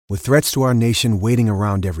With threats to our nation waiting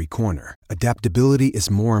around every corner, adaptability is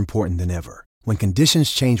more important than ever. When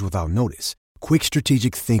conditions change without notice, quick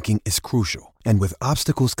strategic thinking is crucial. And with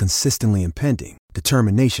obstacles consistently impending,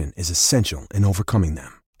 determination is essential in overcoming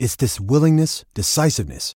them. It's this willingness,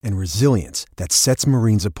 decisiveness, and resilience that sets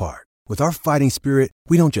Marines apart. With our fighting spirit,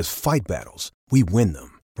 we don't just fight battles, we win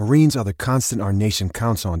them. Marines are the constant our nation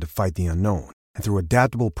counts on to fight the unknown. And through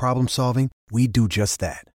adaptable problem solving, we do just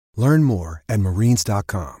that. Learn more at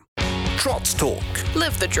marines.com. Trots Talk.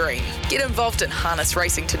 Live the dream. Get involved in harness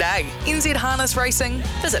racing today. NZ Harness Racing.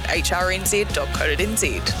 Visit hrnz.co.nz.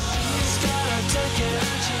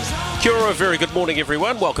 Kia ora, very good morning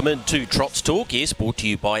everyone. Welcome into Trots Talk. Yes, brought to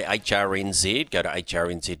you by HRNZ. Go to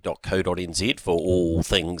hrnz.co.nz for all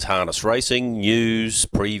things harness racing, news,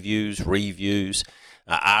 previews, reviews,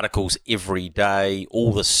 articles every day,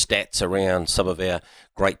 all the stats around some of our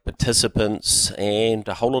great participants, and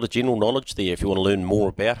a whole lot of general knowledge there. If you want to learn more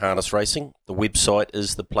about harness racing, the website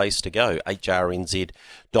is the place to go, hrnz.co.nz.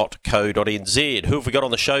 Who have we got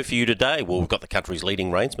on the show for you today? Well, we've got the country's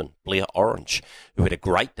leading reinsman, Blair Orange, who had a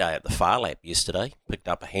great day at the Far Lap yesterday, picked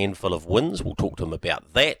up a handful of wins. We'll talk to him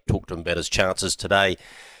about that, talk to him about his chances today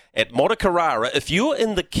at Motukarara. If you're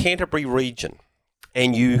in the Canterbury region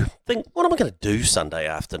and you think, what am I going to do Sunday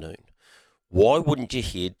afternoon? Why wouldn't you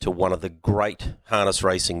head to one of the great harness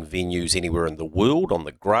racing venues anywhere in the world on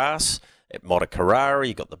the grass at Motukarara?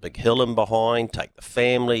 You've got the big hill in behind, take the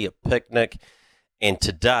family, a picnic. And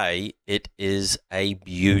today it is a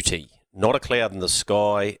beauty. Not a cloud in the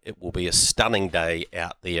sky. It will be a stunning day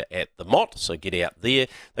out there at the Mot, so get out there.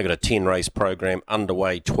 They've got a 10-race program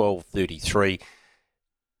underway, 12:33,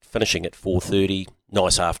 finishing at 4:30.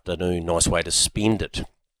 Nice afternoon, nice way to spend it.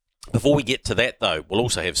 Before we get to that, though, we'll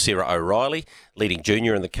also have Sarah O'Reilly, leading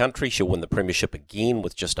junior in the country. She'll win the premiership again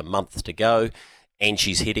with just a month to go. And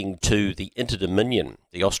she's heading to the Inter-Dominion,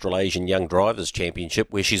 the Australasian Young Drivers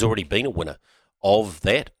Championship, where she's already been a winner of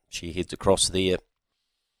that. She heads across there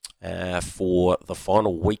for the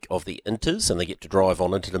final week of the Inters, and they get to drive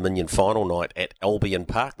on Inter-Dominion final night at Albion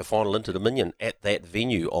Park, the final Inter-Dominion at that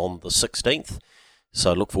venue on the 16th.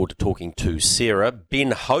 So look forward to talking to Sarah.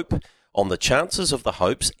 Ben Hope on the chances of the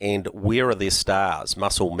Hopes and where are their stars.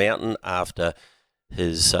 Muscle Mountain after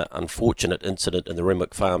his unfortunate incident in the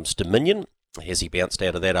Renwick Farms Dominion. Has he bounced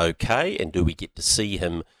out of that okay? And do we get to see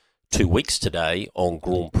him 2 weeks today on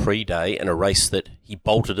Grand Prix Day in a race that he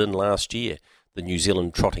bolted in last year, the New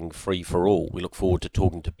Zealand Trotting Free-for-All? We look forward to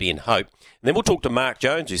talking to Ben Hope. And then we'll talk to Mark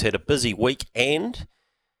Jones, who's had a busy week, and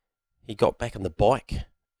he got back on the bike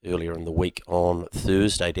earlier in the week on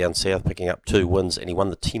Thursday down south, picking up 2 wins, and he won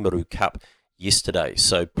the Timaru Cup yesterday.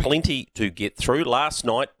 So plenty to get through. Last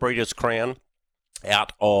night, Breeders' Crown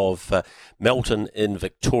out of Melton in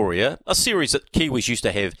Victoria, a series that Kiwis used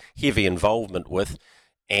to have heavy involvement with,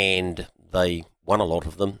 and they won a lot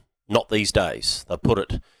of them. Not these days. They put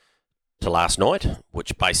it to last night,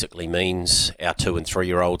 which basically means our 2 and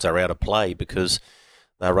 3-year-olds are out of play because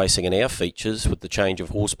they're racing in our features with the change of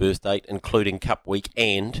horse birth date, including Cup Week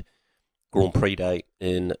and Grand Prix Day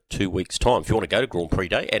in 2 weeks' time. If you want to go to Grand Prix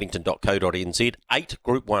Day, addington.co.nz, 8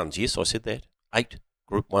 Group 1s. Yes, I said that. 8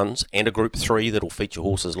 Group 1s and a Group 3 that'll feature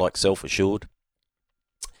horses like Self Assured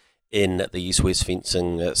in the East West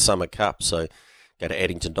Fencing Summer Cup. So go to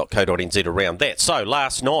addington.co.nz around that. So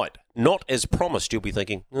last night, not as promised, you'll be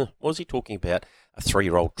thinking, what was he talking about? A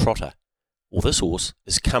 3-year-old trotter. Well, this horse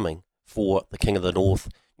is coming for the King of the North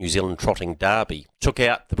New Zealand Trotting Derby. Took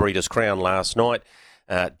out the Breeders' Crown last night,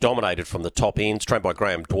 dominated from the top ends, trained by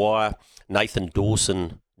Graham Dwyer, Nathan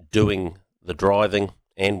Dawson doing the driving,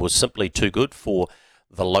 and was simply too good for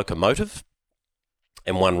the locomotive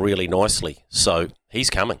and won really nicely. So he's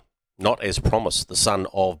coming, not as promised. The son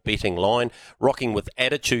of Betting Line, rocking with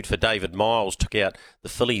attitude for David Miles, took out the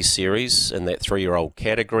Fillies series in that 3-year-old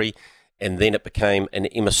category, and then it became an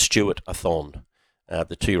Emma Stewart-a-thon.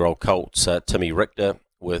 The 2-year-old colts, Timmy Richter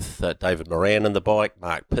with David Moran in the bike.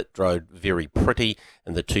 Mark Pitt drove very pretty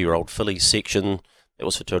in the 2-year-old fillies section. That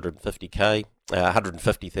was for 250k.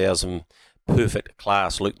 150,000 perfect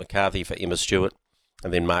class Luke McCarthy for Emma Stewart.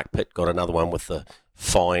 And then Mark Pitt got another one with the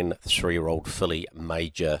fine 3-year-old filly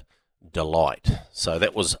Major Delight. So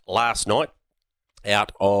that was last night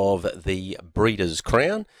out of the Breeders'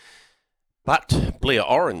 Crown. But Blair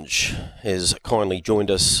Orange has kindly joined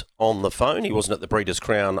us on the phone. He wasn't at the Breeders'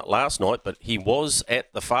 Crown last night, but he was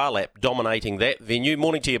at the Far Lap, dominating that venue.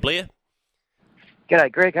 Morning to you, Blair.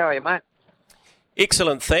 G'day, Greg. How are you, mate?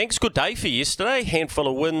 Excellent, thanks. Good day for yesterday. Handful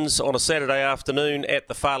of wins on a Saturday afternoon at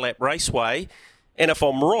the Far Lap Raceway. And if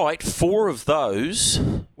I'm right, 4 of those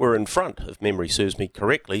were in front, if memory serves me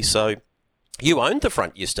correctly. So you owned the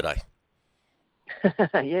front yesterday.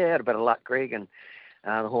 Yeah, had a bit of luck, Greg, and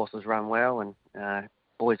the horses run well, and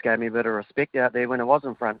boys gave me a bit of respect out there when I was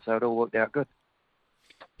in front, so it all worked out good.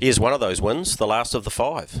 Here's one of those wins, the last of the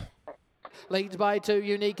 5. Leads by 2,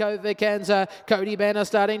 Unico Vicenza. Cody Banner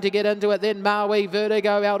starting to get into it. Then Maui,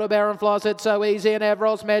 Vertigo, out of Baron Floss. It's So Easy, and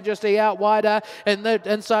Avros Majesty out wider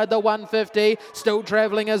inside the 150. Still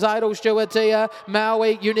travelling as Idle Stewartia.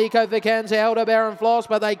 Maui, Unico Vicenza, out of Baron Floss,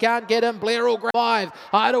 but they can't get him. Blair will grab 5.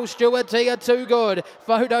 Idle Stewartia, too good.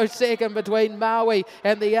 Photo second between Maui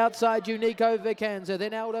and the outside Unico Vicenza.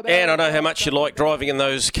 Then out of And I know how much you like driving in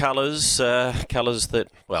those colours that,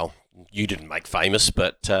 well, you didn't make famous,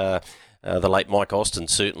 but the late Mike Austin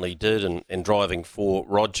certainly did, and driving for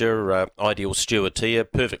Roger, Ideal Stewartia,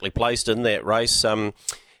 perfectly placed in that race.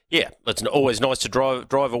 It's always nice to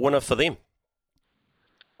drive a winner for them.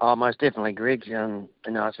 Oh, most definitely, Greg.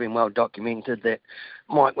 It's been well documented that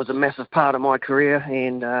Mike was a massive part of my career,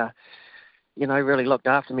 and really looked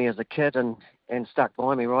after me as a kid and stuck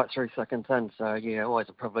by me right through thick and thin. So yeah, always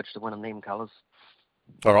a privilege to win in them colours.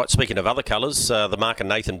 All right, speaking of other colours, the Mark and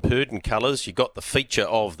Nathan Purden colours, you got the feature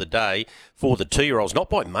of the day for the 2-year-olds. Not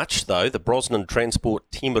by much, though, the Brosnan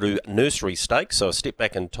Transport Timaru Nursery Stakes, so a step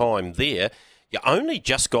back in time there. You only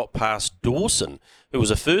just got past Dawson, who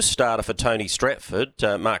was a first starter for Tony Stratford.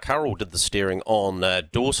 Mark Hurrell did the steering on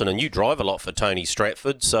Dawson, and you drive a lot for Tony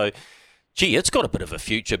Stratford, so, gee, it's got a bit of a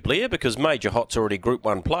future, Blair, because Major Hot's already Group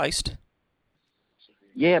 1 placed.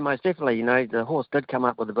 Yeah, most definitely. The horse did come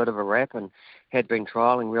up with a bit of a rap and had been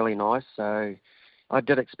trialling really nice. So I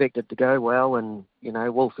did expect it to go well, and,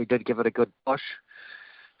 Wolfie did give it a good push.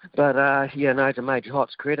 But, to Major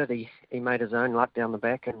Hot's credit, he made his own luck down the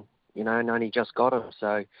back and, and only just got him.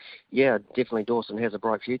 So, yeah, definitely Dawson has a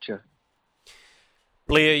bright future.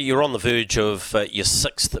 Blair, you're on the verge of your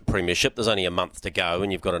 6th premiership. There's only a month to go,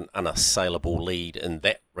 and you've got an unassailable lead in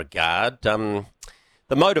that regard.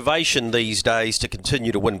 The motivation these days to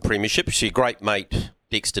continue to win premierships, your great mate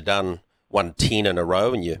Dexter Dunn won 10 in a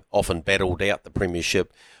row, and you often battled out the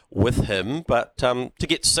premiership with him. But to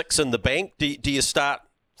get 6 in the bank, do you start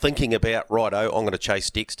thinking about, righto, I'm going to chase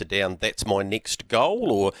Dexter down, that's my next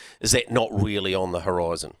goal, or is that not really on the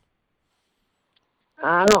horizon?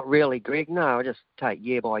 Not really, Greg. No, I just take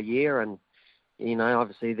year by year, and,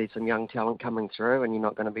 obviously there's some young talent coming through, and you're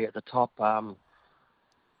not going to be at the top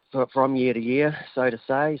from year to year, so to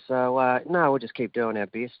say. So, we'll just keep doing our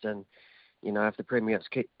best, and, if the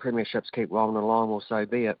premierships keep rolling along, well, so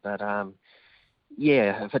be it. But,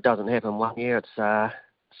 if it doesn't happen one year, it's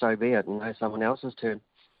so be it, someone else's turn.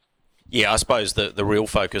 Yeah, I suppose the real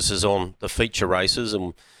focus is on the feature races,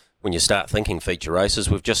 and when you start thinking feature races,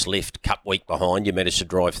 we've just left Cup Week behind. You managed to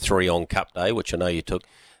drive 3 on Cup Day, which I know you took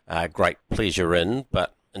great pleasure in,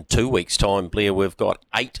 but in 2 weeks' time, Blair, we've got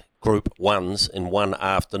 8 Group 1s in one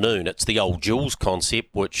afternoon. It's the old Jules concept,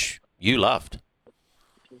 which you loved.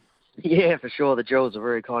 Yeah, for sure. The Jules are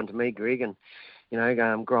very kind to me, Greg, and,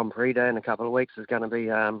 Grand Prix Day in a couple of weeks is going to be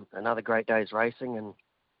another great day's racing,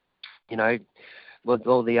 and, with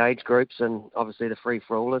all the age groups and obviously the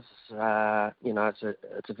free-for-allers,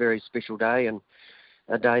 it's a very special day, and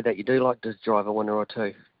a day that you do like to drive a winner or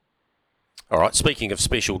two. All right, speaking of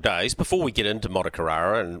special days, before we get into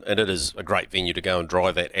Motukarara, and it is a great venue to go and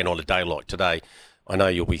drive at, and on a day like today, I know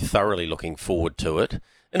you'll be thoroughly looking forward to it.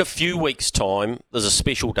 In a few weeks' time, there's a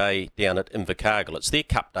special day down at Invercargill. It's their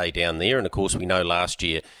Cup Day down there, and of course we know last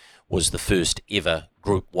year was the first ever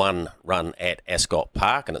Group 1 run at Ascot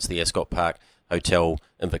Park, and it's the Ascot Park Hotel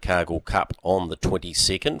Invercargill Cup on the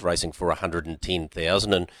 22nd, racing for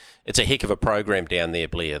 $110,000, and it's a heck of a program down there,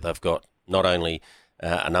 Blair. They've got not only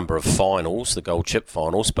a number of finals, the Gold Chip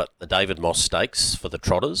finals, but the David Moss Stakes for the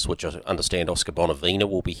Trotters, which I understand Oscar Bonavina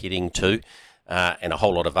will be heading to, and a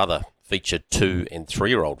whole lot of other featured 2- and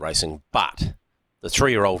 3-year-old racing. But the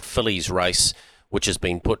 3-year-old fillies race, which has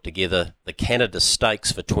been put together, the Canada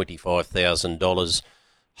Stakes for $25,000,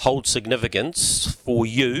 holds significance for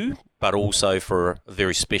you, but also for a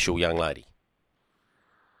very special young lady.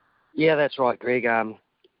 Yeah, that's right, Greg.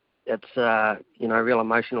 It's a real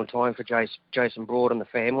emotional time for Jason Broad and the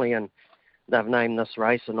family, and they've named this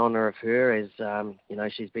race in honour of her as,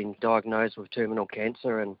 she's been diagnosed with terminal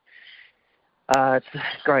cancer, and it's a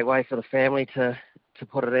great way for the family to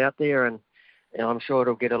put it out there, and I'm sure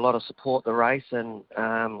it'll get a lot of support, the race, and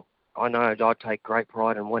I know I take great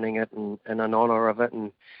pride in winning it and in honour of it,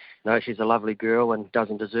 and she's a lovely girl and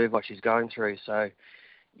doesn't deserve what she's going through. So,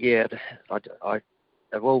 yeah,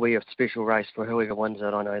 it will be a special race for whoever wins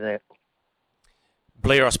it, I know that.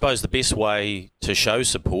 Blair, I suppose the best way to show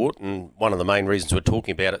support, and one of the main reasons we're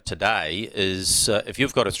talking about it today, is if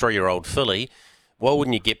you've got a 3-year-old filly, Why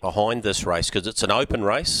wouldn't you get behind this race? Because it's an open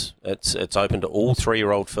race. It's open to all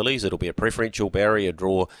 3-year-old fillies. It'll be a preferential barrier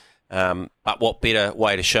draw. But what better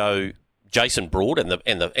way to show Jason Broad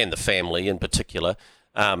and the family in particular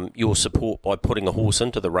your support by putting a horse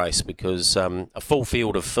into the race? Because a full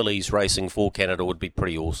field of fillies racing for Canada would be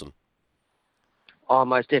pretty awesome. Oh,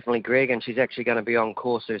 most definitely, Greg, and she's actually going to be on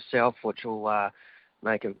course herself, which will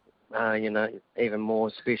make it, even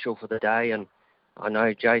more special for the day. And I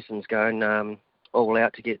know Jason's going all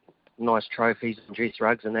out to get nice trophies and dress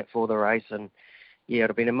rugs and that for the race. And yeah,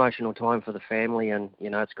 it'll be an emotional time for the family, and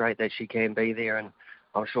it's great that she can be there, and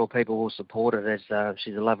I'm sure people will support it as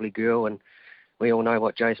she's a lovely girl, and we all know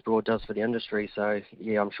what Jace Broad does for the industry. So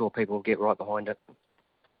yeah, I'm sure people will get right behind it.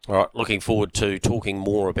 All right, looking forward to talking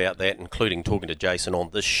more about that, including talking to Jason on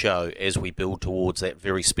this show as we build towards that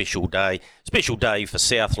very special day for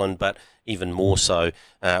Southland, but even more so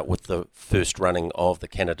with the first running of the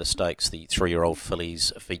Canada Stakes, the 3-year-old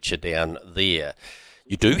fillies feature down there.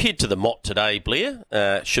 You do head to the Mott today,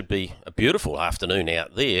 Blair. Should be a beautiful afternoon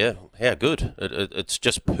out there. How good. It's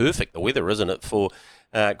just perfect, the weather, isn't it, for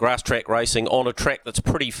grass track racing on a track that's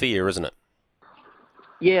pretty fair, isn't it?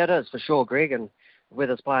 Yeah, it is, for sure, Greg, and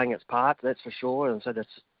weather's playing its part, that's for sure, and so this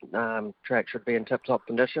track should be in tip-top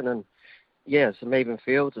condition, and yeah, some even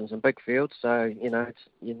fields and some big fields, so, you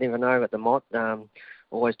never know at the Mott,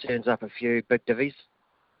 always turns up a few big divvies.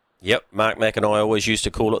 Yep, Mark Mack and I always used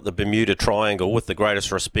to call it the Bermuda Triangle with the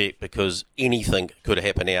greatest respect, because anything could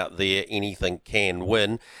happen out there, anything can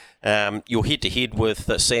win. You're head-to-head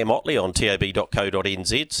with Sam Otley on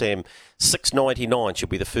tab.co.nz. Sam, $6.99. She'll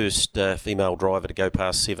be the first female driver to go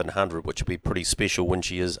past 700, which will be pretty special when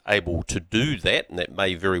she is able to do that, and that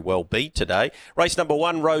may very well be today. Race number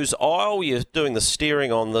 1, Rose Isle. You're doing the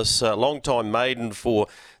steering on this long-time maiden for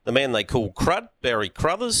the man they call Crud, Barry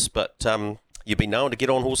Crothers, but you've been known to get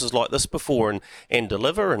on horses like this before and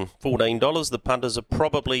deliver, and $14, the punters are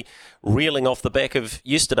probably reeling off the back of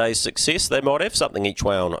yesterday's success. They might have something each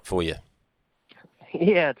way on it for you.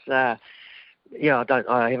 Yeah, it's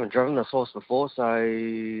I haven't driven this horse before, so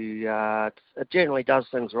it generally does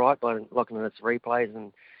things right by looking at its replays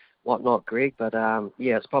and whatnot, Greg. But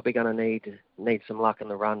it's probably going to need some luck in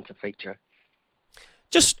the run to feature.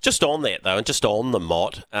 Just on that, though, and just on the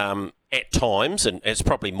Mott, at times, and it's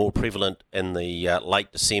probably more prevalent in the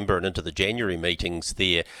late December and into the January meetings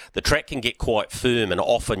there, the track can get quite firm, and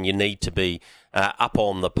often you need to be up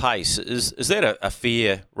on the pace. Is that a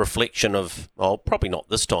fair reflection of, well, probably not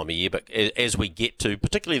this time of year, but as we get to,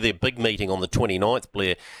 particularly their big meeting on the 29th,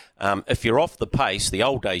 Blair, if you're off the pace, the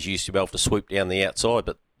old days you used to be able to swoop down the outside,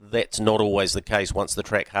 but that's not always the case once the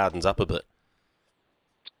track hardens up a bit.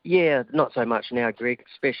 Yeah, not so much now, Greg,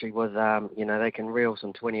 especially with, they can reel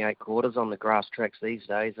some 28 quarters on the grass tracks these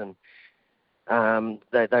days, and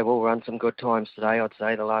they will run some good times today, I'd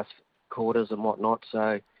say, the last quarters and whatnot.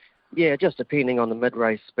 So, yeah, just depending on the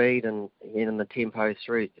mid-race speed and the tempo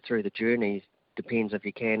through the journey, depends if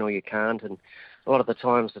you can or you can't, and a lot of the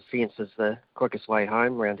times the fence is the quickest way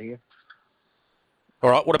home around here. All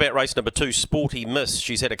right, what about race number 2, Sporty Miss?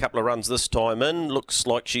 She's had a couple of runs this time in. Looks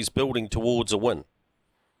like she's building towards a win.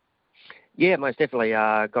 Yeah, most definitely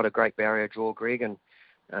got a great barrier draw, Greg, and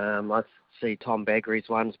I see Tom Baggery's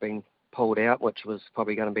one's been pulled out, which was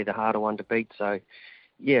probably going to be the harder one to beat. So,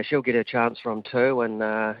 yeah, she'll get a chance from 2,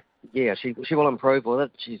 and she will improve with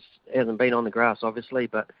it. She hasn't been on the grass, obviously,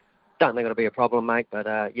 but don't think it'll be a problem, mate. But,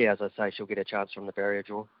 as I say, she'll get a chance from the barrier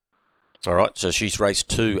draw. All right, so she's race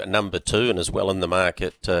 2, number 2, and as well in the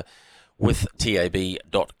market with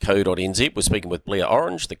tab.co.nz. We're speaking with Blair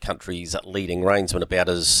Orange, the country's leading reinsman, about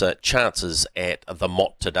his chances at the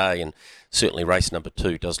Mott today, and certainly race number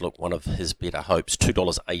 2 does look one of his better hopes.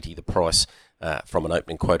 $2.80 the price from an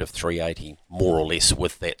opening quote of $3.80, more or less,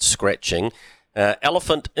 with that scratching.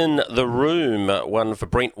 Elephant in the Room, one for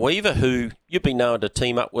Brent Weaver, who you've been known to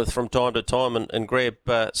team up with from time to time and grab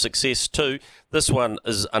success too. This one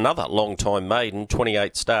is another long-time maiden,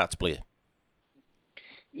 28 starts, Blair.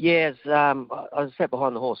 Yes, I sat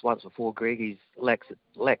behind the horse once before, Greg. He lacks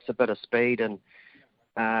a bit of speed, and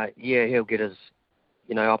he'll get his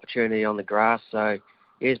opportunity on the grass. So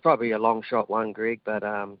he's probably a long shot one, Greg. But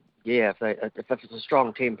if it's a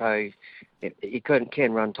strong tempo, he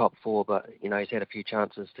can run top 4. But he's had a few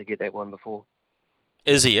chances to get that one before.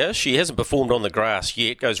 Izia, she hasn't performed on the grass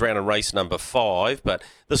yet, goes round in race number 5, but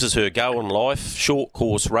this is her go in life, short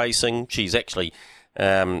course racing. She's actually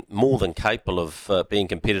more than capable of being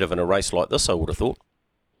competitive in a race like this, I would have thought.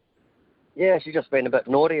 Yeah, she's just been a bit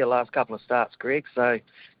naughty the last couple of starts, Greg, so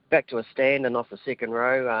back to a stand and off the second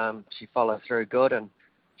row. She followed through good, and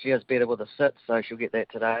she is better with a sit, so she'll get that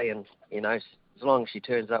today, and as long as she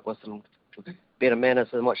turns up with some better manners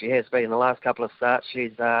than what she has been in the last couple of starts.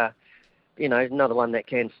 She's, another one that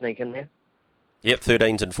can sneak in there. Yep,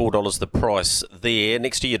 $13 and $4 the price there.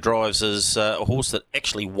 Next to your drives is a horse that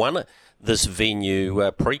actually won this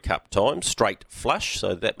venue pre-cup time, Straight Flush,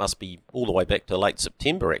 so that must be all the way back to late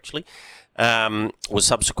September actually. Was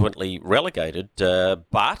subsequently relegated,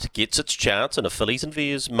 but gets its chance in a Fillies and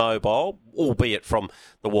Veers mobile, albeit from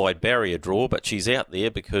the wide barrier draw, but she's out there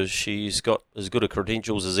because she's got as good a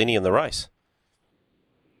credentials as any in the race.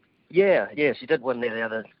 Yeah, she did win there the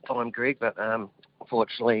other time, Greg, but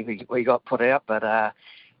unfortunately we got put out. But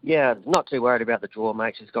not too worried about the draw,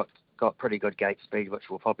 mate. She's got pretty good gate speed, which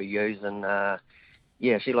we'll probably use, and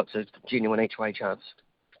she looks a genuine each-way chance.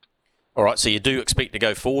 All right, so you do expect to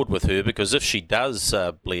go forward with her, because if she does,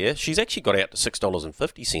 Blair, she's actually got out to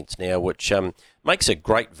 $6.50 now, which makes a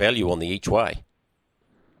great value on the each way.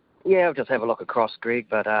 Yeah, I'll just have a look across, Greg,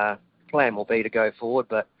 but plan will be to go forward,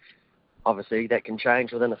 but obviously that can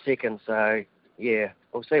change within a second, so yeah,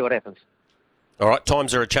 we'll see what happens. All right,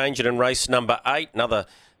 times are a-changing in race number 8, another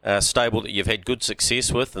stable that you've had good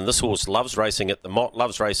success with, and this horse loves racing at the Mott,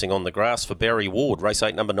 loves racing on the grass for Barry Ward, race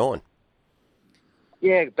 8, number 9.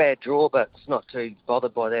 Yeah, bad draw, but it's not too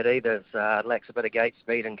bothered by that either. It lacks a bit of gate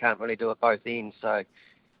speed and can't really do it both ends. So,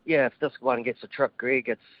 yeah, if this one gets a trip, Greg,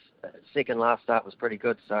 its second last start was pretty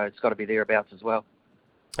good, so it's got to be thereabouts as well.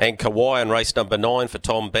 And Kauai in race number 9 for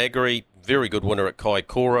Tom Baggery, very good winner at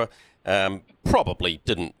Kaikoura. Probably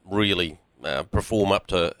didn't really perform up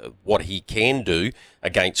to what he can do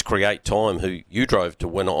against Create Time, who you drove to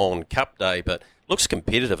win on Cup Day, but looks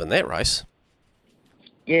competitive in that race.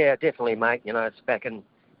 Yeah, definitely, mate. It's back in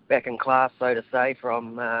class, so to say,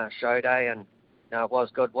 from show day, and it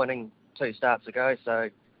was good winning 2 starts ago.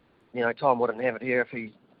 So, Tom wouldn't have it here if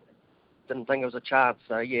he didn't think it was a chance.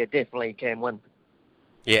 So, yeah, definitely can win.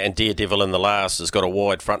 Yeah, and Daredevil in the last has got a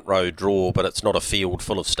wide front row draw, but it's not a field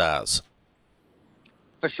full of stars.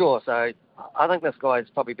 For sure. So, I think this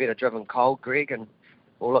guy's probably better driven cold, Greg, and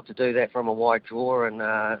we'll look to do that from a wide draw. And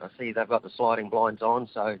I see they've got the sliding blinds on,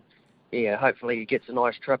 so. Yeah, hopefully he gets a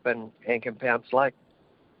nice trip and can pounce late.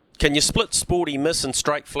 Can you split Sporty Miss and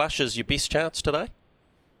Straight Flush as your best chance today?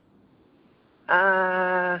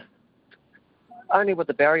 Only with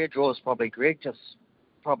the barrier draws probably, Greg. Just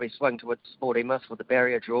probably swing towards Sporty Miss with the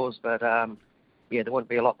barrier draws, but there wouldn't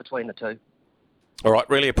be a lot between the two. All right,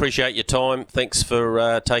 really appreciate your time. Thanks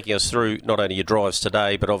for taking us through not only your drives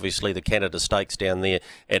today, but obviously the Canada Stakes down there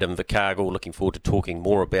at Invercargill. Looking forward to talking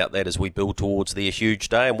more about that as we build towards their huge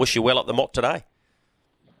day, and wish you well at the Mott today.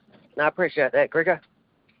 No, I appreciate that, Gregor.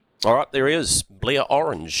 All right, there he is, Blair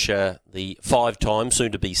Orange, the 5-time,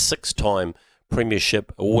 soon-to-be 6-time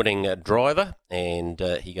Premiership winning driver, and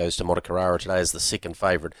he goes to Motukarara today as the second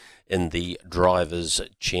favourite in the Drivers'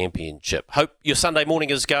 Championship. Hope your Sunday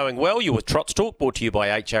morning is going well. You're with Trots Talk, brought to you by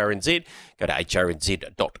HRNZ. Go to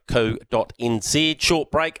hrnz.co.nz. Short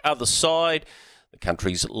break, other side, the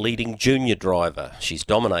country's leading junior driver. She's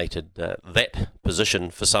dominated that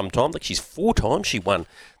position for some time. Like, she's 4 times she won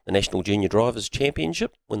the National Junior Drivers'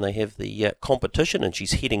 Championship when they have the competition, and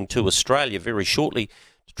she's heading to Australia very shortly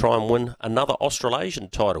to try and win another Australasian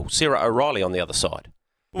title. Sarah O'Reilly on the other side.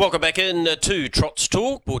 Welcome back in to Trots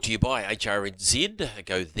Talk, brought to you by HRNZ.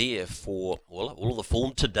 Go there for all of the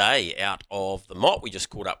form today out of the Mott. We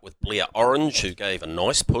just caught up with Blair Orange, who gave a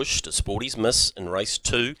nice push to Sporty's Miss in race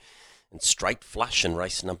 2 and Straight Flush in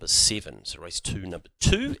race number 7. So race 2, number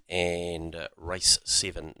 2, and race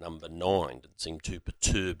 7, number 9. Didn't seem too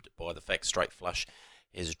perturbed by the fact Straight Flush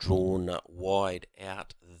has drawn wide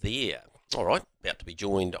out there. All right, about to be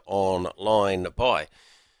joined online by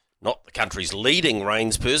not the country's leading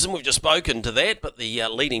reins person, we've just spoken to that, but the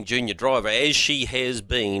leading junior driver, as she has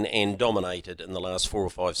been and dominated in the last 4 or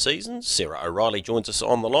 5 seasons. Sarah O'Reilly joins us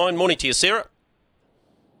on the line. Morning to you, Sarah.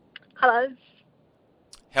 Hello.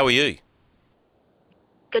 How are you?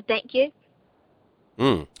 Good, thank you.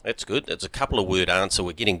 That's good. That's a couple of word answer.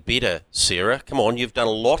 We're getting better, Sarah. Come on, you've done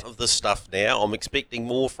a lot of this stuff now. I'm expecting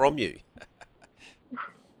more from you.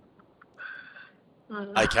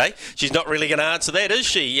 Okay, she's not really going to answer that, is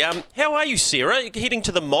she? How are you, Sarah? You're heading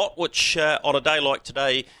to the Mott, which on a day like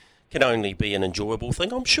today can only be an enjoyable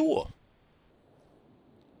thing, I'm sure.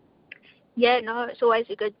 Yeah, no, it's always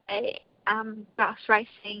a good day. Grass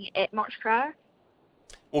racing at Motukarara.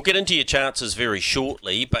 We'll get into your chances very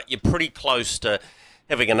shortly, but you're pretty close to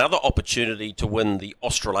having another opportunity to win the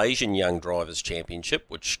Australasian Young Drivers' Championship,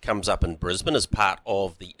 which comes up in Brisbane as part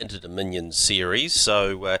of the Inter-Dominion Series.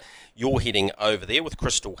 So you're heading over there with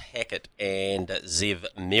Crystal Hackett and Zev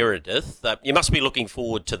Meredith. You must be looking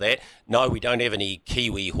forward to that. No, we don't have any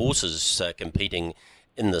Kiwi horses competing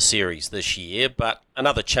in the series this year, but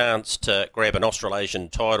another chance to grab an Australasian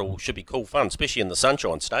title should be cool fun, especially in the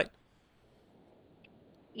Sunshine State.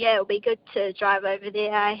 Yeah, it'll be good to drive over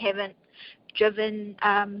there. I haven't driven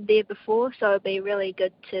there before, so it'll be really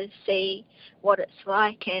good to see what it's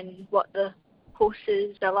like and what the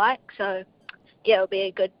horses are like. So, yeah, it'll be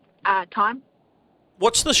a good time.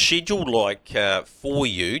 What's the schedule like for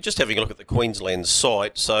you? Just having a look at the Queensland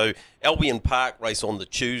site. So Albion Park race on the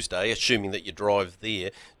Tuesday, assuming that you drive there.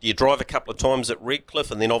 Do you drive a couple of times at Redcliffe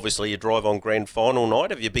and then obviously you drive on grand final night?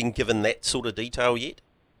 Have you been given that sort of detail yet?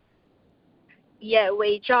 Yeah,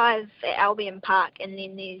 we drive at Albion Park and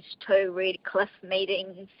then there's 2 Redcliffe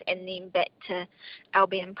meetings and then back to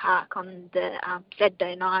Albion Park on the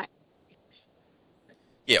Saturday night.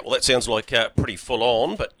 Yeah, well, that sounds like pretty full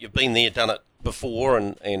on, but you've been there, done it before,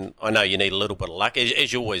 and I know you need a little bit of luck,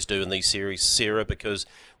 as you always do in these series, Sarah, because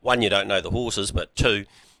one, you don't know the horses, but two,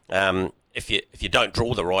 if you don't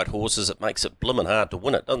draw the right horses, it makes it blimmin' hard to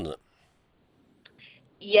win it, doesn't it?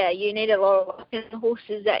 Yeah, you need a lot of luck in the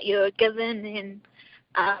horses that you're given,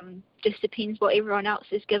 and just depends what everyone else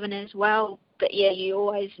is given as well. But yeah, you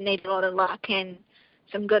always need a lot of luck and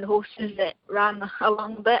some good horses that run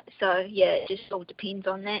along a bit. So yeah, it just all depends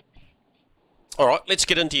on that. All right, let's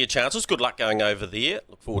get into your chances. Good luck going over there.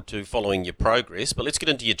 Look forward to following your progress. But let's get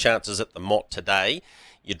into your chances at the Mott today.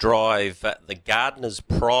 You drive the Gardener's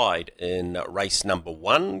Pride in race number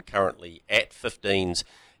 1, currently at 15s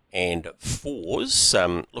and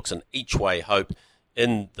 4s. Looks an each-way hope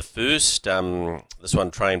in the first. This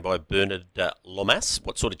one trained by Bernard Lomas.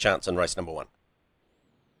 What sort of chance in race number 1?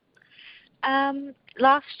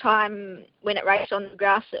 Last time when it raced on the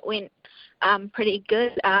grass, it went pretty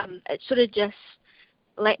good. It sort of just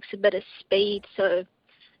lacks a bit of speed, so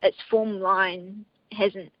its form line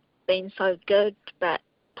hasn't been so good, but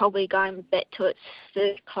probably going back to its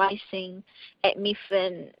 3rd placing at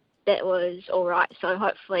Methven, that was all right. So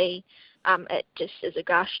hopefully it just is a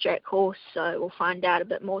grass track horse, so we'll find out a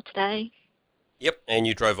bit more today. Yep, and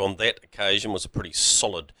you drove on that occasion, was a pretty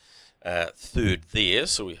solid 3rd there,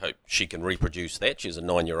 so we hope she can reproduce that. She's a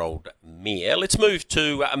 9-year-old mare. Let's move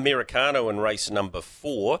to Americano in race number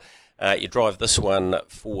 4. You drive this one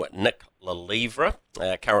for Nick Lelivre,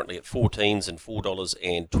 currently at 14s and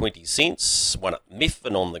 $4.20. One at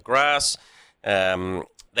Methven on the grass.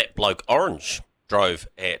 That bloke Orange drove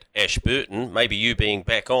at Ashburton. Maybe you being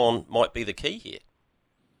back on might be the key here.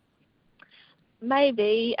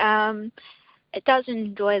 Maybe. It does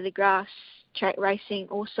enjoy the grass track racing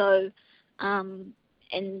also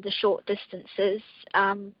in the short distances,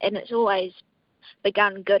 and it's always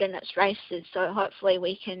begun good in its races, so hopefully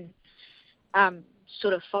we can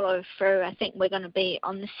sort of follow through. I think we're going to be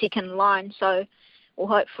on the 2nd line, so we'll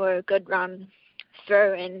hope for a good run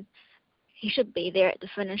through, and he should be there at the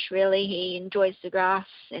finish really. He enjoys the grass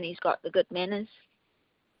and he's got the good manners.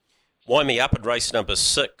 Wind me up at race number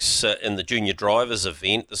 6 in the junior drivers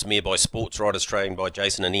event. This mare by Sports Riders trained by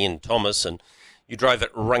Jason and Ian Thomas, and you drove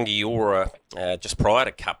at Rangiora just prior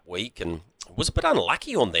to Cup Week and was a bit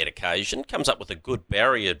unlucky on that occasion. Comes up with a good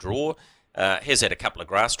barrier draw, has had a couple of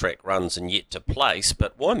grass track runs and yet to place,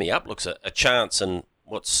 but Wind me up looks a chance in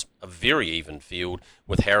what's a very even field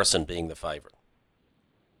with Harrison being the favourite.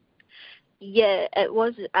 Yeah, it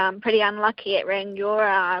was pretty unlucky at Rangiora.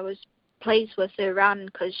 I was pleased with her run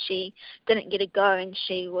because she didn't get a go and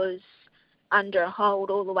she was under a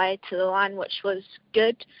hold all the way to the line, which was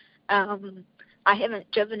good. I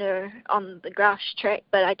haven't driven her on the grass track,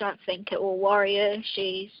 but I don't think it will worry her.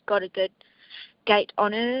 She's got a good gait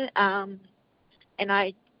on her, and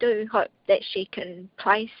I do hope that she can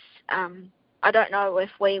place. I don't know if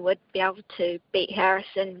we would be able to beat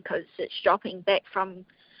Harrison because it's dropping back from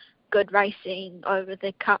good racing over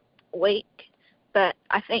the Cup Week, but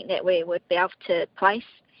I think that we would be able to place.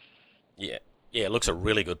 Yeah, it looks a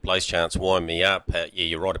really good place chance. Wind me up. Yeah,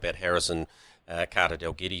 you're right about Harrison, Carter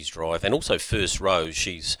Delgetti's drive, and also First Rose.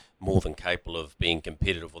 She's more than capable of being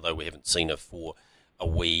competitive, although we haven't seen her for a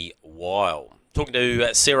wee while. Talking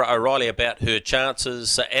to Sarah O'Reilly about her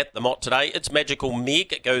chances at the Mott today. It's Magical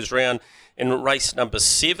Meg. It goes round in race number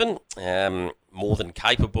 7. More than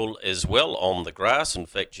capable as well on the grass. In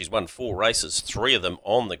fact, she's won 4 races, 3 of them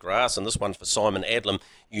on the grass, and this one for Simon Adlam.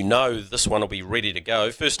 You know this one will be ready to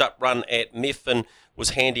go. First up run at Methven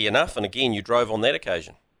was handy enough, and again, you drove on that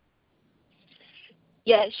occasion.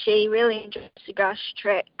 Yeah, she really enjoys the grass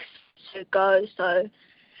tracks to go, so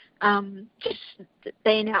just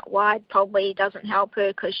being out wide probably doesn't help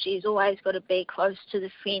her because she's always got to be close to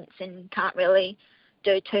the fence and can't really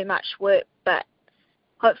do too much work, but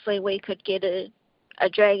hopefully we could get a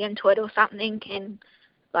drag into it or something and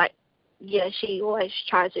yeah, she always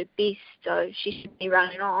tries her best, so she should be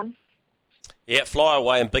running on. Yeah, Fly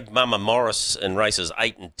Away and Big Mama Morris in races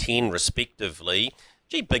 8 and 10 respectively.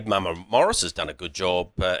 Gee, Big Mama Morris has done a good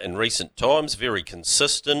job in recent times, very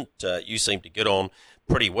consistent. You seem to get on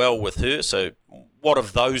pretty well with her. So what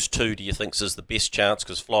of those two do you think is the best chance?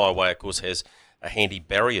 Because Fly Away, of course, has a handy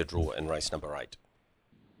barrier draw in race number 8.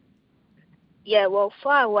 Yeah, well,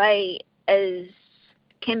 Fly Away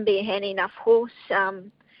can be a handy enough horse.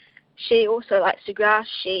 She also likes the grass.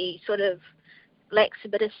 She sort of lacks a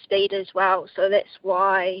bit of speed as well, so that's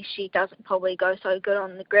why she doesn't probably go so good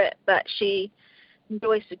on the grit, but she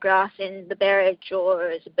enjoys the grass, and the barrier draw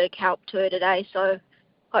is a big help to her today, so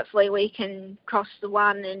hopefully we can cross the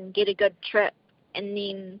one and get a good trip. And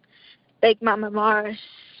then Big Mama Morris,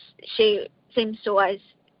 she seems to always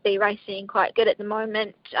be racing quite good at the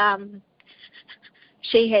moment.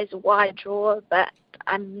 She has a wide draw, but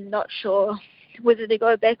I'm not sure whether to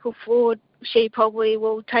go back or forward. She probably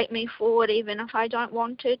will take me forward even if I don't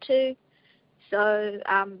want her to. So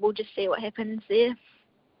we'll just see what happens there.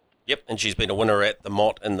 Yep, and she's been a winner at the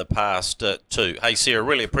Mott in the past too. Hey, Sarah,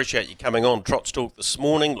 really appreciate you coming on Trots Talk this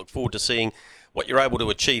morning. Look forward to seeing what you're able to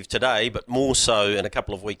achieve today, but more so in a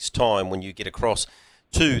couple of weeks' time when you get across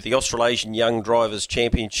to the Australasian Young Drivers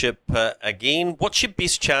Championship again. What's your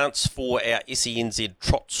best chance for our SENZ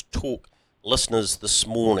Trots Talk listeners this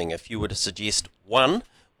morning? If you were to suggest one,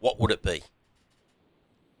 what would it be?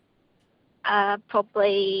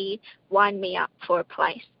 Probably wind me up for a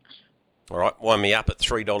place. All right, wind me up at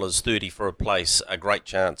 $3.30 for a place. A great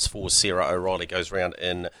chance for Sarah O'Reilly. Goes round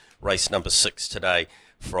in race number 6 today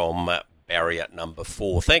from barrier number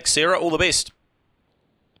 4. Thanks, Sarah. All the best.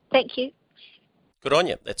 Thank you. Good on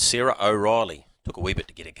you. That's Sarah O'Reilly. Took a wee bit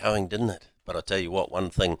to get it going, didn't it? But I tell you what, one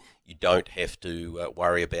thing you don't have to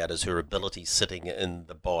worry about is her ability sitting in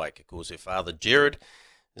the bike. Of course, her father, Jared,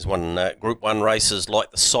 has won Group 1 races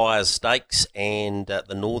like the Sires Stakes and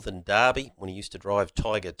the Northern Derby when he used to drive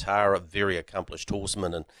Tiger Tara, very accomplished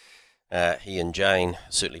horseman, and he and Jane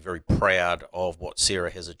are certainly very proud of what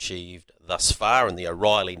Sarah has achieved thus far, and the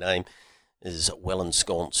O'Reilly name is well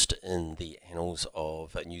ensconced in the annals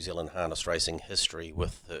of New Zealand harness racing history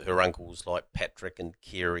with her uncles like Patrick and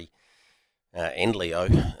Kerry and Leo,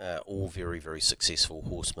 all very, very successful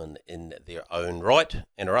horsemen in their own right,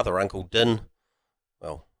 and her other uncle, Din.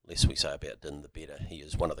 Well, less we say about Din, the better. He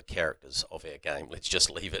is one of the characters of our game. Let's just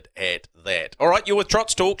leave it at that. All right, you're with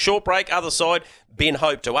Trots Talk. Short break. Other side, Ben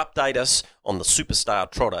Hope to update us on the superstar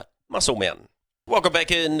trotter, Muscle Mountain. Welcome back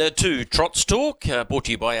in to Trots Talk, brought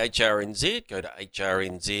to you by HRNZ. Go to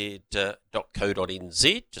hrnz.co.nz.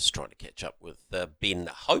 Just trying to catch up with Ben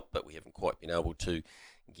Hope, but we haven't quite been able to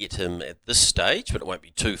get him at this stage, but it won't be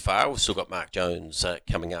too far. We've still got Mark Jones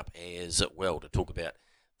coming up as well to talk about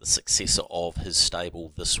the successor of his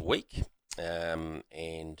stable this week,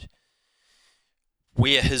 and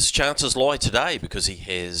where his chances lie today, because he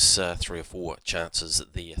has 3 or 4 chances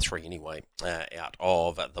there, 3 anyway, out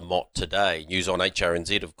of the Mott today. News on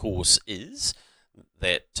HRNZ, of course, is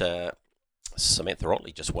that Samantha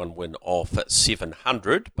Otley just one win off at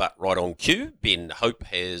 700, but right on cue, Ben Hope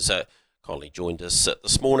has kindly joined us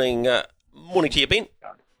this morning. Morning to you, Ben.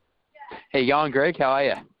 How you going, Greg? How are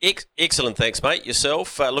you? Excellent, thanks, mate.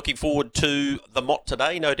 Yourself? Looking forward to the Mott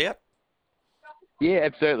today, no doubt? Yeah,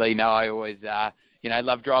 absolutely. No, I always,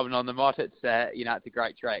 love driving on the Mott. It's, it's a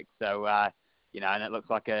great track. So, and it looks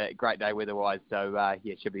like a great day weather-wise. So,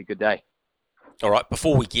 it should be a good day. All right,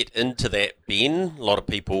 before we get into that, Ben, a lot of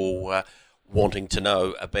people wanting to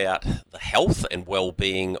know about the health and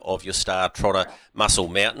well-being of your star trotter, Muscle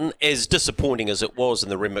Mountain. As disappointing as it was in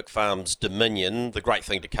the Renwick Farms Dominion, the great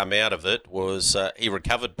thing to come out of it was he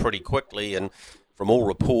recovered pretty quickly, and from all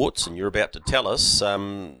reports, and you're about to tell us,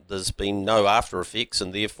 there's been no after effects,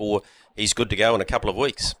 and therefore he's good to go in a couple of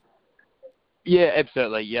weeks. Yeah,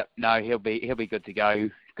 absolutely. Yep. No, he'll be good to go.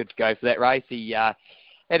 Good to go for that race. He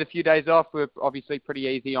had a few days off. We're obviously pretty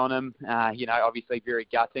easy on him. Obviously very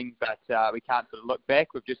gutting, but we can't sort of look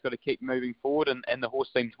back. We've just got to keep moving forward, and the horse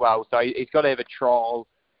seems well. So he's got to have a trial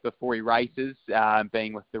before he races,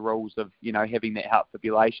 being with the rules of, having that heart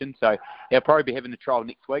fibrillation. So he'll probably be having a trial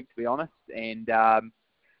next week, to be honest. And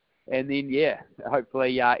then,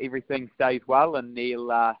 hopefully everything stays well, and he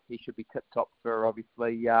should be tip-top for,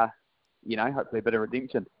 obviously, hopefully a bit of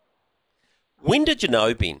redemption. When did you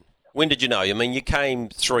know, Ben? When did you know? I mean, you came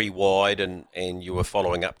 3 wide and you were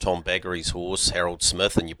following up Tom Baggery's horse, Harold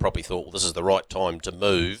Smith, and you probably thought, well, this is the right time to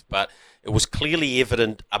move. But it was clearly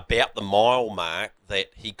evident about the mile mark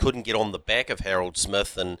that he couldn't get on the back of Harold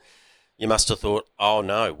Smith, and you must have thought, oh,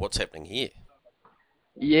 no, what's happening here?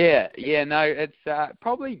 Yeah, no, it's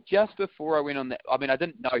probably just before I went on that. I mean, I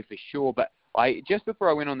didn't know for sure, but just before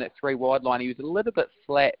I went on that 3 wide line, he was a little bit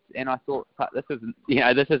flat, and I thought, this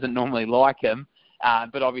isn't normally like him.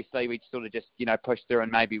 But obviously, we sort of just pushed through,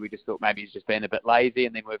 and maybe we just thought maybe he's just been a bit lazy,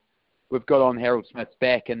 and then we've got on Harold Smith's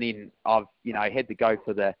back, and then I've had to go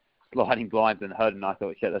for the sliding blinds and hood, and I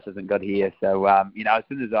thought, shit, this isn't good here. So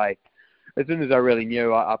as soon as I really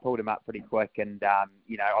knew, I pulled him up pretty quick, and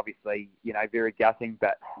obviously, very gutting,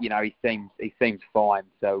 but he seems fine.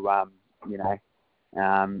 So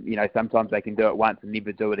sometimes they can do it once and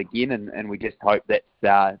never do it again, and we just hope that's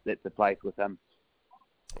the place with him.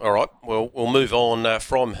 All right, well, we'll move on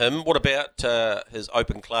from him. What about his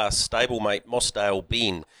open class stablemate, Mossdale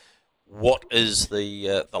Ben? What is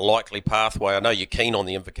the likely pathway? I know you're keen on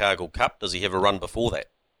the Invercargill Cup. Does he have a run before that?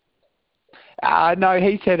 No,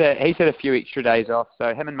 he's had a few extra days off.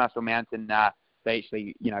 So him and Muscle Mountain, they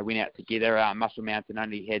actually went out together. Muscle Mountain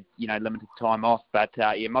only had limited time off, but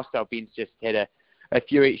Mossdale Ben's just had a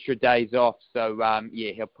few extra days off. So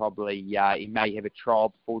he'll probably he may have a trial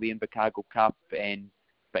before the Invercargill Cup, but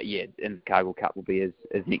Invercargill Cup will be his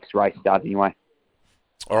next race start anyway.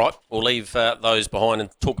 All right, we'll leave those behind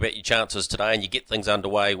and talk about your chances today, and you get things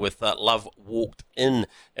underway with Love Walked In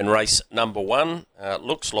race number 1.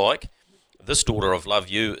 Looks like this daughter of Love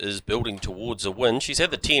You is building towards a win. She's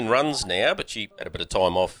had the 10 runs now, but she had a bit of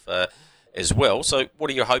time off as well. So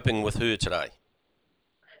what are you hoping with her today?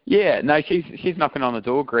 Yeah, no, she's knocking on the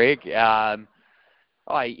door, Greg.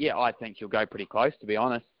 I think she'll go pretty close, to be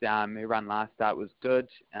honest. Her run last start was good.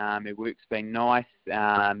 Her work's been nice.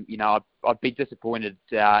 I'd be disappointed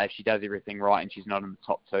if she does everything right and she's not in the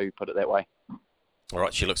top 2, put it that way. All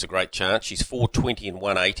right, she looks a great chance. She's 4.20 and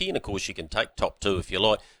 180, and of course she can take top 2 if you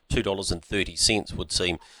like. $2.30 would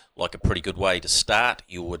seem like a pretty good way to start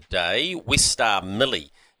your day. West Star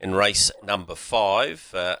Millie in race number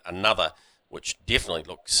 5, another which definitely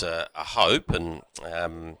looks a hope. And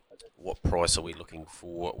what price are we looking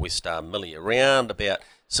for West Star Millie? Around about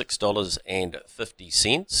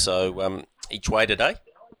 $6.50. So each way today?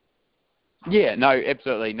 Yeah, no,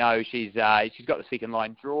 absolutely no. She's got the second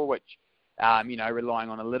line draw, which relying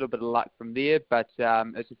on a little bit of luck from there. But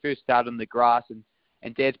it's her first start on the grass,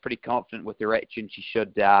 and Dad's pretty confident with her action. She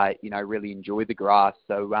should really enjoy the grass.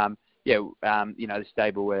 So the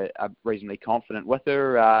stable are reasonably confident with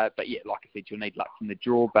her. But yeah, like I said, she'll need luck from the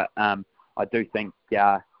draw. But I do think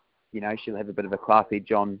she'll have a bit of a class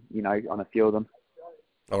edge on a few of them.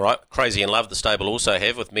 All right, Crazy in Love, the stable also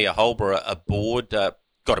have with Mia Holborough aboard.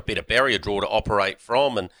 Got a better barrier draw to operate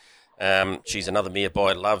from, and she's another mare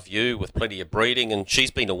by Love You with plenty of breeding, and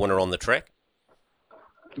she's been a winner on the track.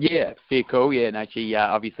 Yeah, fair call. Yeah, no, she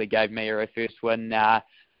obviously gave Mia her first win, not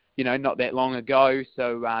that long ago.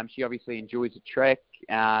 So she obviously enjoys the track.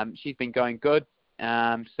 She's been going good.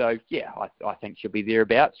 So yeah, I think she'll be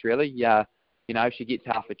thereabouts really. If she gets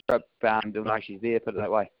half a trip, they'll know she's there, put it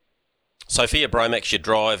that way. Sophia Bromax, your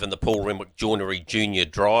drive, and the Paul Renwick Joinery Junior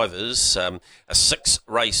drivers. A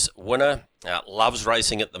 6-race winner. Loves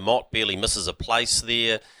racing at the Mott, barely misses a place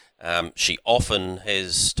there. She often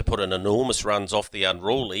has to put in enormous runs off the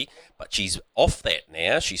unruly, but she's off that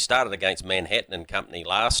now. She started against Manhattan and Company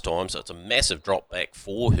last time, so it's a massive drop back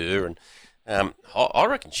for her. And I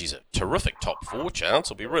reckon she's a terrific top 4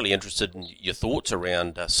 chance. I'll be really interested in your thoughts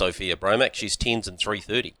around Sophia Bromax. She's 10s and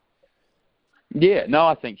 3.30. Yeah, no,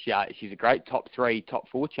 I think she's a great top 3, top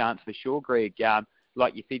 4 chance for sure, Greg.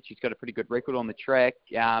 Like you said, she's got a pretty good record on the track.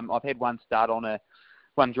 I've had one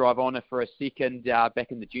drive on her for a second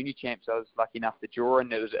back in the junior champs. I was lucky enough to draw,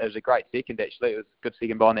 and it was a great second actually. It was a good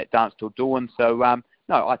second behind that Dance Till Dawn. So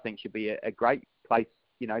no, I think she'll be a great place,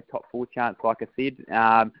 top 4 chance, like I said.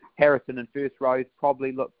 Harrison and First Rose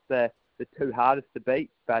probably looks the 2 hardest to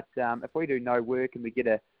beat, but if we do no work and we get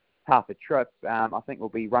a half a trip, I think we'll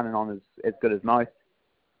be running on as good as most.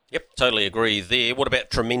 Yep, totally agree there. What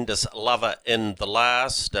about Tremendous Lover in the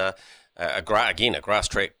last? A grass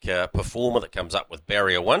track performer that comes up with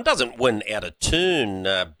barrier 1. Doesn't win out of turn,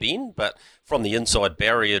 Ben, but from the inside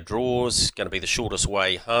barrier draws, going to be the shortest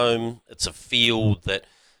way home. It's a field that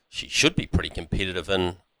she should be pretty competitive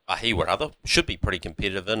in. Should be pretty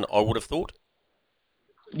competitive in, I would have thought.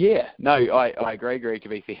 Yeah, no, I agree, Greg, to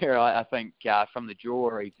be fair. I think from the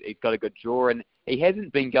draw, he's got a good draw, and he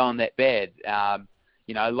hasn't been going that bad.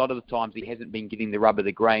 A lot of the times he hasn't been getting the rub of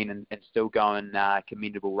the green and still going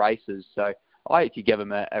commendable races. So I actually give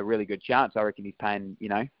him a really good chance. I reckon he's paying,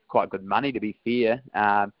 quite good money, to be fair.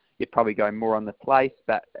 He'd probably go more on the place,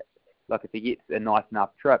 but look, if he gets a nice enough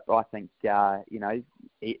trip, I think,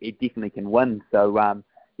 he definitely can win. So, at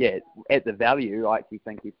the value, I actually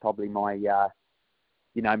think he's probably my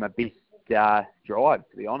best drive,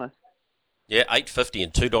 to be honest. Yeah, $8.50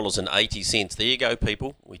 and $2.80. There you go,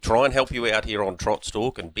 people. We try and help you out here on Trots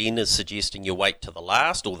Talk, and Ben is suggesting you wait to the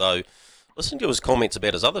last, although listen to his comments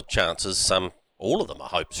about his other chances. All of them are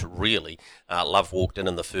hopes, really. Love walked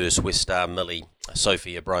in the first, West Star, Millie,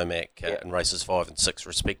 Sophia Bromack in races 5 and 6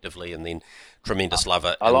 respectively, and then Tremendous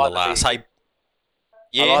Lover in the last. Hey,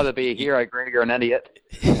 yeah, I'll either be a hero, Greg, or an idiot.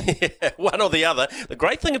 One or the other. The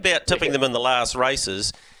great thing about tipping them in the last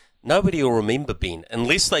races, nobody will remember, Ben,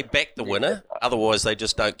 unless they back the winner. Otherwise, they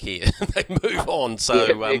just don't care. They move on. So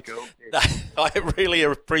cool. I really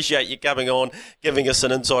appreciate you coming on, giving us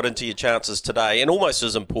an insight into your chances today, and almost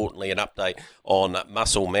as importantly, an update on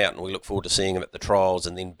Muscle Mountain. We look forward to seeing him at the trials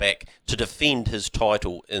and then back to defend his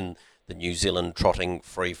title in the New Zealand Trotting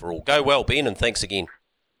Free-for-All. Go well, Ben, and thanks again.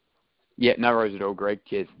 Yeah, no worries at all, Greg.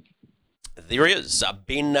 Cheers. There he is,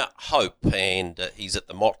 Ben Hope, and he's at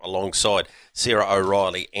the Mott alongside Sarah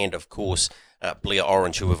O'Reilly and, of course, Blair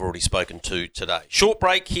Orange, who we've already spoken to today. Short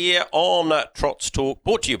break here on Trots Talk,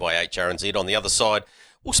 brought to you by HRNZ. On the other side,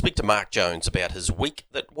 we'll speak to Mark Jones about his week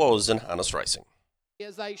that was in harness racing.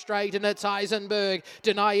 As they straighten, it's Heisenberg.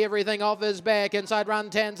 Deny everything off his back. Inside run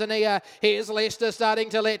Tanzania. Here's Leicester starting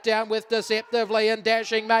to let down with Deceptively and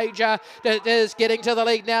Dashing Major. It is getting to the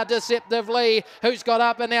lead now, Deceptively, who's got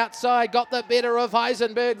up and outside. Got the better of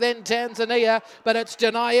Heisenberg, then Tanzania. But it's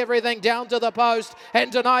Deny Everything down to the post.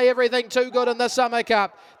 And Deny Everything too good in the Summer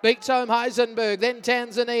Cup. Beats home Heisenberg, then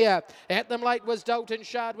Tanzania. At them late was Dalton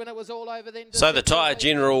Shard when it was all over. Then so the Tyre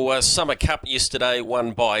General Summer Cup yesterday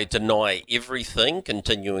won by Deny Everything,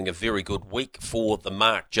 continuing a very good week for the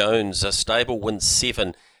Mark Jones stable. Wins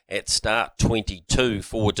 7 at start 22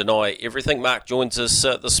 for Deny Everything. Mark joins us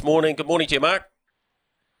this morning. Good morning to you, Mark.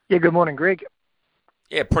 Yeah, good morning, Greg.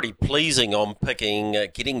 Yeah, pretty pleasing on picking,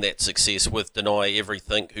 getting that success with Deny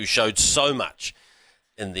Everything, who showed so much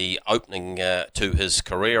in the opening to his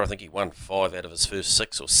career. I think he won 5 out of his first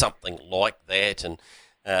 6 or something like that, and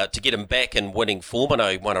to get him back in winning form. I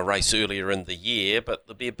know he won a race earlier in the year, but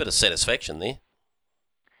there'll be a bit of satisfaction there.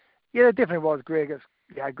 Yeah, it definitely was, Greg.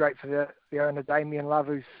 It's great for the owner, Damien Love,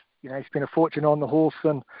 who's spent a fortune on the horse,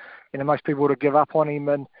 and most people would have give up on him.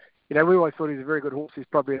 And we always thought he was a very good horse. He's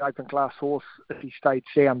probably an open class horse if he stayed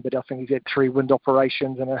sound, but I think he's had 3 wind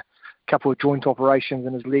operations and a couple of joint operations,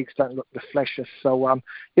 and his legs don't look the flashiest. So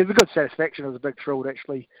it was a good satisfaction. It was a big thrill to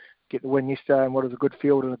actually get the win yesterday in what was a good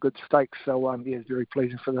field and a good stake. So it's very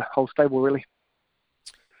pleasing for the whole stable, really.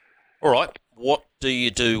 All right, what do you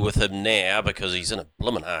do with him now? Because he's in a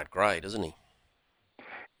blimmin' hard grade, isn't he?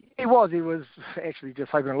 He was actually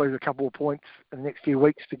just hoping to lose a couple of points in the next few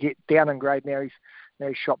weeks to get down in grade. Now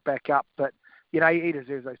he's shot back up, but he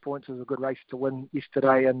deserves those points. It was a good race to win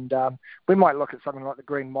yesterday, and we might look at something like the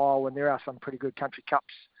Green Mile, and there are some pretty good country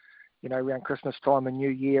cups, around Christmas time and New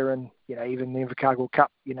Year, and even the Invercargill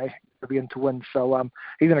Cup, to be in to win. So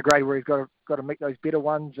he's in a grade where he's got to meet those better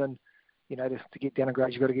ones, and to get down a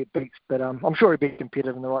grade, you've got to get beats. But I'm sure he'll be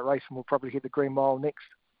competitive in the right race, and we'll probably hit the Green Mile next.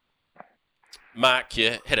 Mark,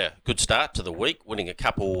 you had a good start to the week, winning a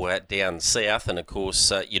couple down south, and of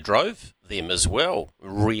course you drove them as well.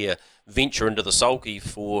 Rare venture into the sulky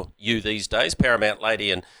for you these days. Paramount Lady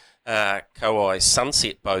and Kauai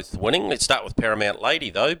Sunset both winning. Let's start with Paramount Lady,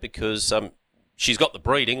 though, because she's got the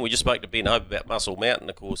breeding. We just spoke to Ben Hope about Muscle Mountain,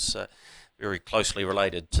 of course, very closely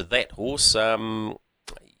related to that horse.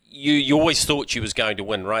 You always thought she was going to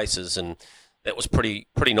win races, and that was pretty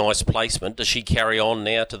nice placement. Does she carry on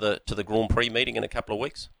now to the Grand Prix meeting in a couple of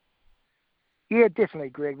weeks? Yeah, definitely,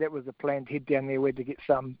 Greg. That was the plan, to head down there to get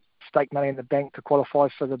some stake money in the bank to qualify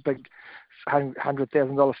for the big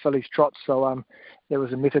 $100,000 fillies trot. So there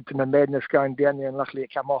was a method to my madness going down there, and luckily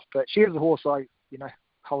it came off. But she is a horse I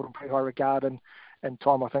hold in pretty high regard, and in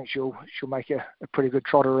time I think she'll make a pretty good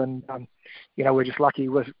trotter. And we're just lucky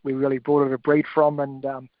we really brought her to breed from, and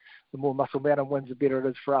the more Muscle Mountain wins, the better it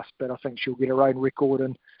is for us. But I think she'll get her own record,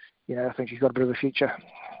 and I think she's got a bit of a future.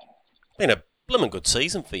 Been a blimmin' good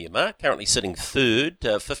season for you, Mark. Currently sitting third,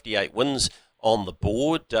 58 wins on the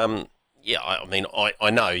board. I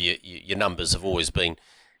know your numbers have always been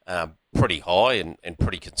pretty high and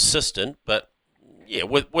pretty consistent, but yeah,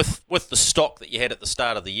 with the stock that you had at the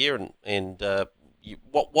start of the year, and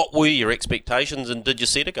what were your expectations, and did you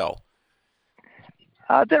set a goal?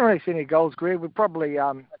 I didn't really see any goals, Greg. We probably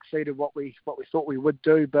exceeded what we thought we would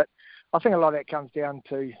do, but I think a lot of that comes down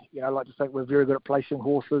to, I like to think we're very good at placing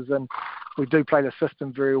horses, and we do play the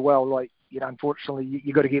system very well. Like, unfortunately,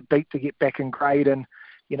 you got to get beat to get back in grade, and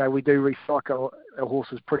we do recycle our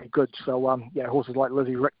horses pretty good. So, horses like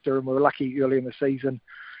Lizzie Richter, and we were lucky early in the season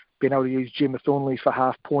being able to use Gemma Thornley for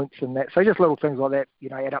half points and that. So just little things like that,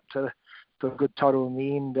 add up to to a good total in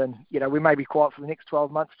the end. And, we may be quiet for the next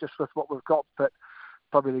 12 months just with what we've got, but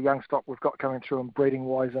probably the young stock we've got coming through and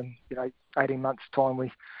breeding-wise, and, 18 months' time,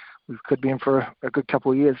 we could be in for a good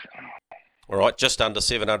couple of years. All right, just under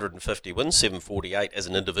 750 wins, 748 as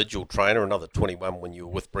an individual trainer, another 21 when you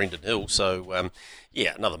were with Brendan Hill. So,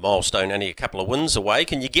 another milestone, only a couple of wins away.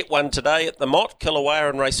 Can you get one today at the Mott,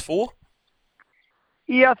 Kilauea in race 4?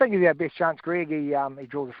 Yeah, I think he's our best chance, Greg. He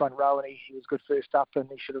draws the front row and he was good first up, and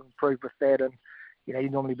he should have improved with that. And, he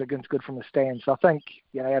normally begins good from the stand. So I think,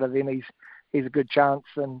 out of them, he's a good chance,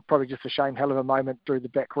 and probably just a shame, hell of a moment through the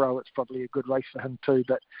back row. It's probably a good race for him too,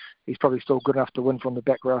 but he's probably still good enough to win from the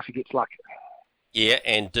back row if he gets luck. Yeah,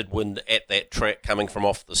 and did win at that track coming from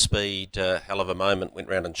off the speed. Hell of a moment. Went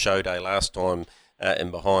round in show day last time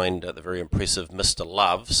in behind the very impressive Mr.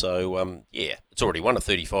 Love. So, it's already won a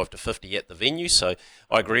 35 to 50 at the venue. So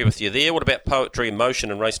I agree with you there. What about Poetry in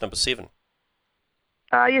Motion in race number 7?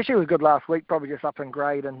 She was good last week. Probably just up in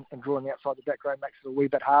grade and drawing outside the back row makes it a wee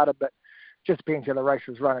bit harder. But just depends how the race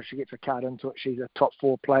is run. If she gets a card into it, she's a top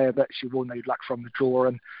 4 player, but she will need luck from the draw.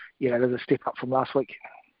 And, there's a step up from last week.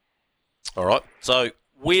 All right. So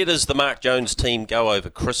where does the Mark Jones team go over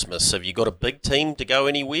Christmas? Have you got a big team to go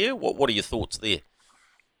anywhere? What are your thoughts there?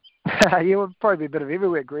 We'll probably be a bit of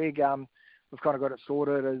everywhere, Greg. We've kind of got it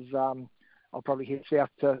sorted as I'll probably head south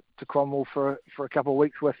to Cromwell for a couple of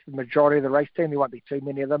weeks with the majority of the race team. There won't be too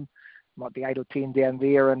many of them. Might be 8 or 10 down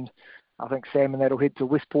there. And I think Sam and that will head to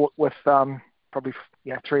Westport with probably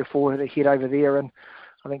 3 or 4 that head over there. And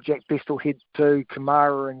I think Jack Best will head to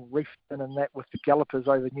Kamara and Reefton and that with the Gallopers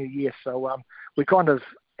over New Year. So we kind of,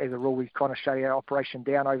 as a rule, we kind of shut our operation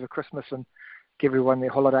down over Christmas and give everyone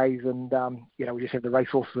their holidays. And, we just have the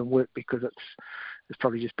racehorses and work because it's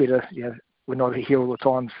probably just better. We're not here all the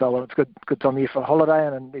time. So it's good time of year for a holiday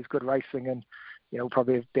and there's good racing. And, we'll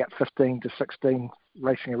probably have about 15 to 16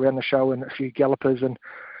 racing around the show and a few Gallopers and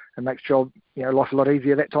makes job, life a lot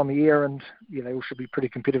easier that time of year. And, they all should be pretty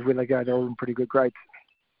competitive where they go. They're all in pretty good grades.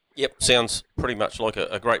 Yep, sounds pretty much like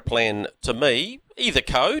a great plan to me. Either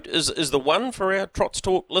code is the one for our Trots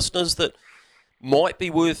Talk listeners that might be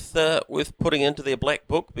worth putting into their black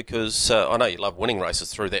book, because I know you love winning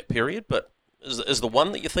races through that period, but is the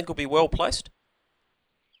one that you think will be well placed?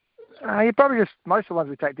 You probably just, most of the ones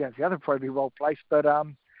we take down to the other probably be well placed, but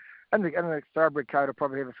in the thoroughbred code I'll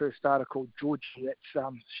probably have a first starter called Georgie.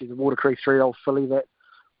 That's she's a Water Creek 3-year-old filly that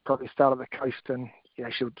probably started at the coast, and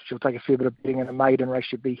she'll take a fair bit of betting in a maiden race.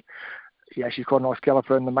 She's quite a nice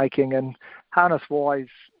galloper in the making. And harness-wise,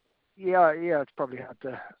 it's probably hard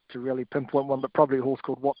to really pinpoint one, but probably a horse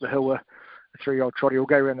called What the Hill, a 3-year-old trotty. He'll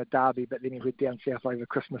go around the Derby, but then he'll head down south over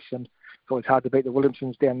Christmas, and it's always hard to beat the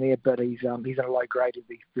Williamsons down there, but he's in a low grade. He'll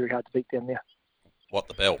be very hard to beat down there. What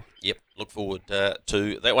the Bell. Yep, look forward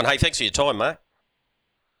to that one. Hey, thanks for your time, Mark.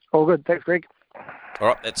 All good. Thanks, Greg. All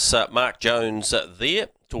right, that's Mark Jones there,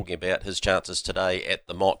 talking about his chances today at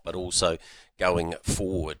the Mott, but also going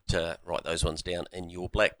forward. Write those ones down in your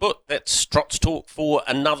black book. That's Trots Talk for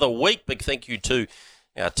another week. Big thank you to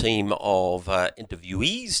our team of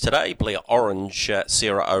interviewees today, Blair Orange,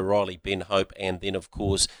 Sarah O'Reilly, Ben Hope, and then, of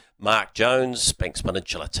course, Mark Jones, Banks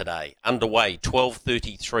Peninsula today. Underway,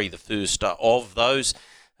 12:33, the first of those.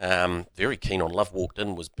 Very keen on Love Walked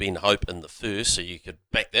In was Ben Hope in the first, so you could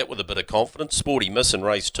back that with a bit of confidence. Sporty Miss in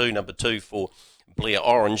race 2, number 2 for Blair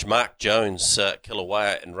Orange. Mark Jones,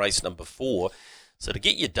 Kilauea in race number 4. So to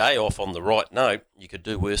get your day off on the right note, you could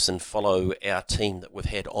do worse than follow our team that we've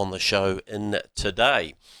had on the show in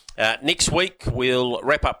today. Next week, we'll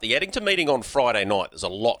wrap up the Addington meeting on Friday night. There's a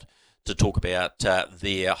lot to talk about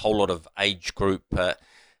there, a whole lot of age group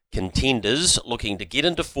contenders looking to get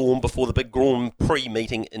into form before the big Grand Prix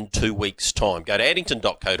meeting in 2 weeks' time. Go to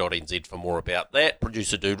addington.co.nz for more about that.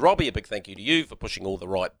 Producer Dude Robbie, a big thank you to you for pushing all the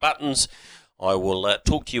right buttons. I will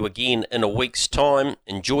talk to you again in a week's time.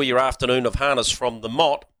 Enjoy your afternoon of harness from the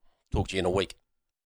Mott. Talk to you in a week.